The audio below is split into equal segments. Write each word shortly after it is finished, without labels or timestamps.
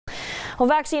Well,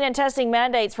 vaccine and testing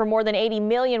mandates for more than 80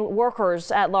 million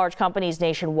workers at large companies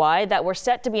nationwide that were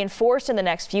set to be enforced in the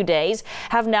next few days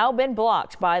have now been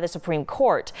blocked by the Supreme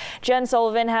Court. Jen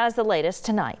Sullivan has the latest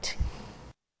tonight.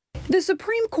 The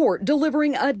Supreme Court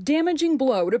delivering a damaging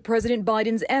blow to President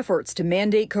Biden's efforts to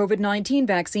mandate COVID-19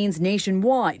 vaccines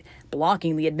nationwide,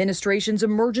 blocking the administration's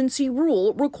emergency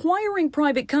rule requiring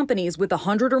private companies with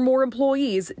 100 or more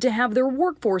employees to have their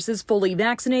workforces fully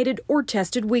vaccinated or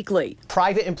tested weekly.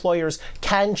 Private employers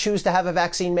can choose to have a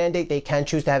vaccine mandate. They can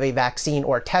choose to have a vaccine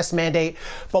or test mandate.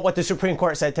 But what the Supreme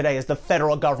Court said today is the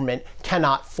federal government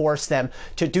cannot force them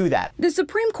to do that. The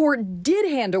Supreme Court did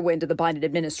hand a win to the Biden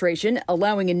administration,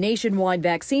 allowing a nationwide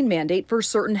vaccine mandate for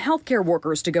certain healthcare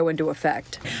workers to go into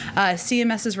effect.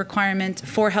 CMS's requirement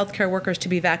for healthcare workers to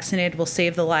be vaccinated will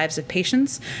save the lives of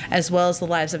patients, as well as the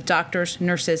lives of doctors,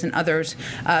 nurses, and others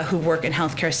who work in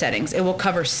healthcare settings. It will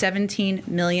cover 17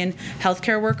 million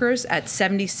healthcare workers at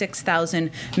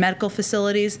 76,000 medical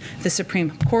facilities. The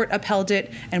Supreme Court upheld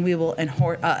it, and we will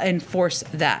enforce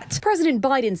that. President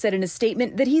Biden said in a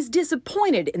statement that he's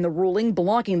disappointed in the ruling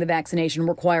blocking the vaccination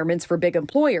requirements for big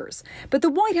employers. But the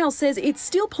White House says it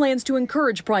still plans to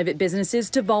encourage private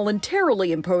businesses to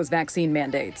voluntarily impose vaccine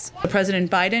mandates. President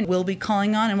Biden will be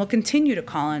calling on and will continue to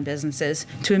call on businesses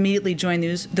to immediately join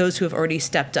those who have already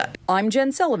stepped up. I'm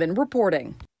Jen Sullivan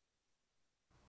reporting.